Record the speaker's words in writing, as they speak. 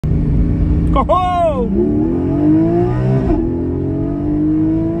Oh!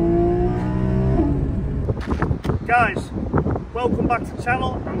 Guys, welcome back to the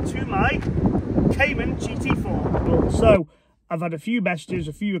channel and to my Cayman GT4. So, I've had a few messages,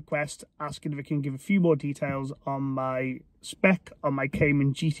 a few requests asking if I can give a few more details on my spec on my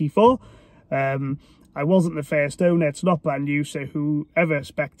Cayman GT4. I wasn't the first owner, it's not brand new, so whoever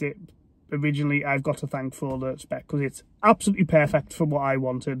spec'd it originally, I've got to thank for the spec, because it's absolutely perfect for what I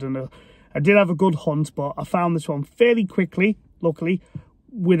wanted. And I did have a good hunt, but I found this one fairly quickly, luckily,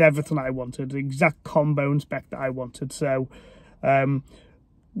 with everything I wanted, the exact combo and spec that I wanted. So I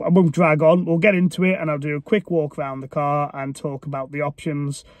won't drag on, we'll get into it and I'll do a quick walk around the car and talk about the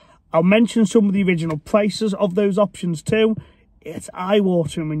options. I'll mention some of the original prices of those options too. It's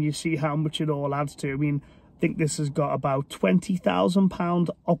eye-watering when you see how much it all adds to. I mean, I think this has got about £20,000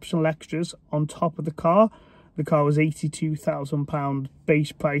 optional extras on top of the car. The car was £82,000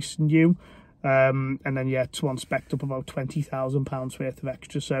 base price new. And then, yeah, it's one spec'd up about £20,000 worth of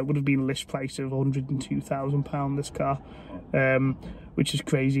extra. So it would have been list price of £102,000 this car, which is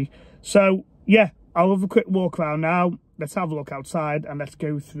crazy. So, yeah, I'll have a quick walk around now. Let's have a look outside and let's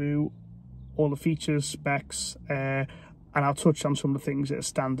go through all the features, specs, and I'll touch on some of the things that are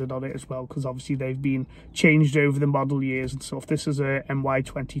standard on it as well, because obviously they've been changed over the model years and stuff. This is a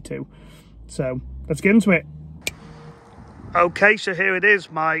MY22. So let's get into it. Okay, so here it is,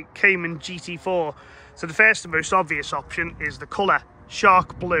 my Cayman GT4. So the first and most obvious option is the colour,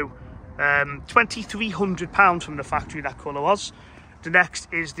 shark blue. £2,300 from the factory that colour was. The next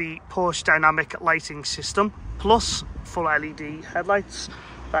is the Porsche dynamic lighting system plus full LED headlights.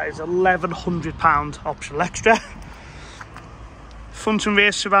 That is £1,100 optional extra. Front and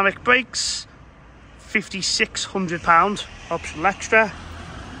rear ceramic brakes, £5,600 optional extra.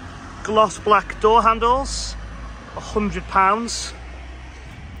 Gloss black door handles, £100.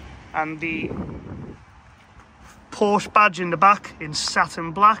 And the Porsche badge in the back in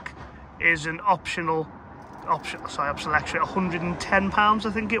satin black is an optional extra, £110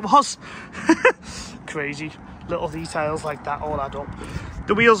 I think it was. Crazy little details like that all add up.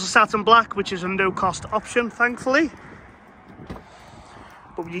 The wheels are satin black, which is a no cost option, thankfully.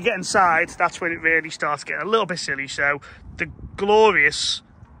 But when you get inside, that's when it really starts getting a little bit silly. So the glorious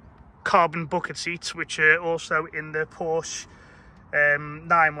carbon bucket seats, which are also in the Porsche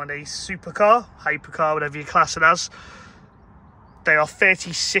 918 supercar, hypercar, whatever you class it as, they are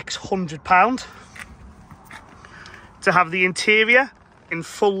 £3,600. To have the interior in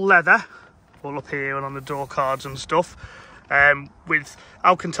full leather, all up here and on the door cards and stuff, with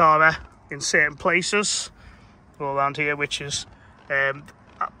Alcantara in certain places all around here, which is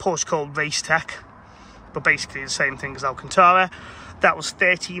Porsche called Race Tech, but basically the same thing as Alcantara. That was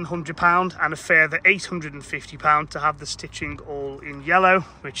 £1,300, and a further £850 to have the stitching all in yellow,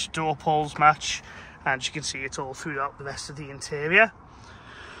 which door pulls match, and you can see it's all throughout the rest of the interior.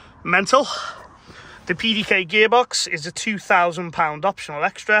 Mental. The PDK gearbox is a £2,000 optional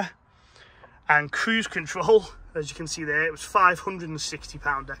extra, and cruise control, as you can see there, it was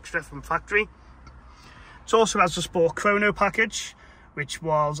 £560 extra from factory. It also has the Sport Chrono package, which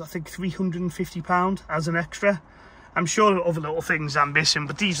was, I think, £350 as an extra. I'm sure there are other little things I'm missing,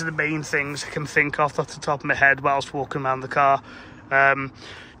 but these are the main things I can think of off the top of my head whilst walking around the car.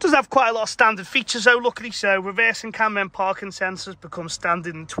 Does have quite a lot of standard features though, luckily. So reverse and camera and parking sensors become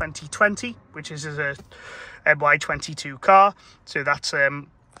standard in 2020, which is a MY22 car. So that's a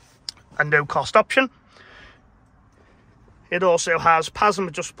no-cost option. It also has PASM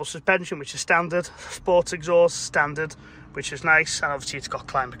adjustable suspension, which is standard. Sports exhaust, standard, which is nice. And obviously it's got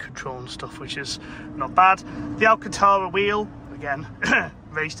climate control and stuff, which is not bad. The Alcantara wheel, again,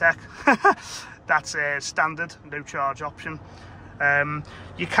 Race Tech. That's a standard, no charge option.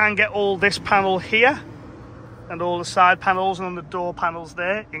 You can get all this panel here and all the side panels and on the door panels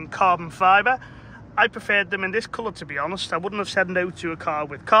there in carbon fibre. I preferred them in this colour, to be honest. I wouldn't have said no to a car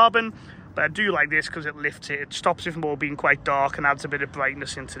with carbon, but I do like this because it lifts it. It stops it from all being quite dark and adds a bit of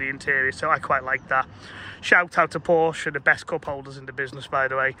brightness into the interior, so I quite like that. Shout out to Porsche, the best cup holders in the business, by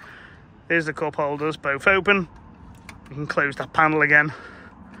the way. Here's the cup holders, both open. You can close that panel again.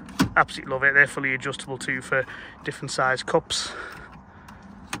 Absolutely love it. They're fully adjustable too for different size cups.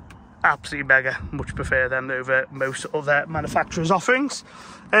 Absolutely mega. Much prefer them over most other manufacturers' offerings.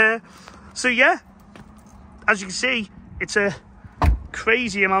 So yeah, as you can see, it's a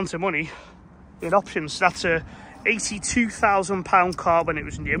crazy amount of money in options. That's a £82,000 car when it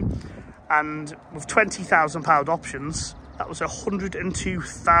was new, and with £20,000 options, that was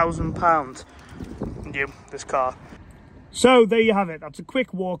 £102,000 new, this car. So there you have it. That's a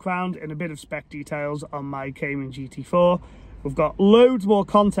quick walk around and a bit of spec details on my Cayman GT4. We've got loads more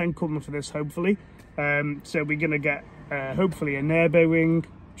content coming for this, hopefully. So we're going to get hopefully a Nürburgring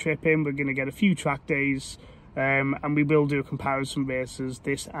trip in. We're going to get a few track days, and we will do a comparison versus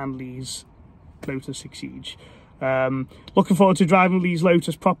this and Lee's Lotus Exige. Looking forward to driving Lee's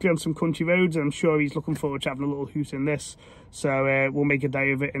Lotus properly on some country roads, and I'm sure he's looking forward to having a little hoot in this. So we'll make a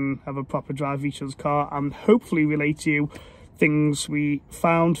day of it and have a proper drive of each other's car, and hopefully relate to you things we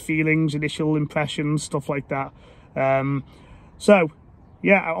found, feelings, initial impressions, stuff like that. So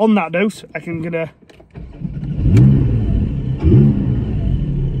yeah, on that note, I'm gonna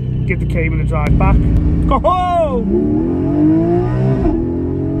give the Cayman a drive back. Go-ho!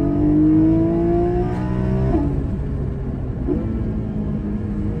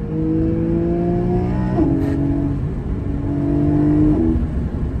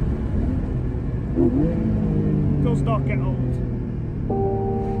 Does not get old.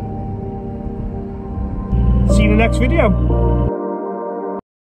 See you in the next video.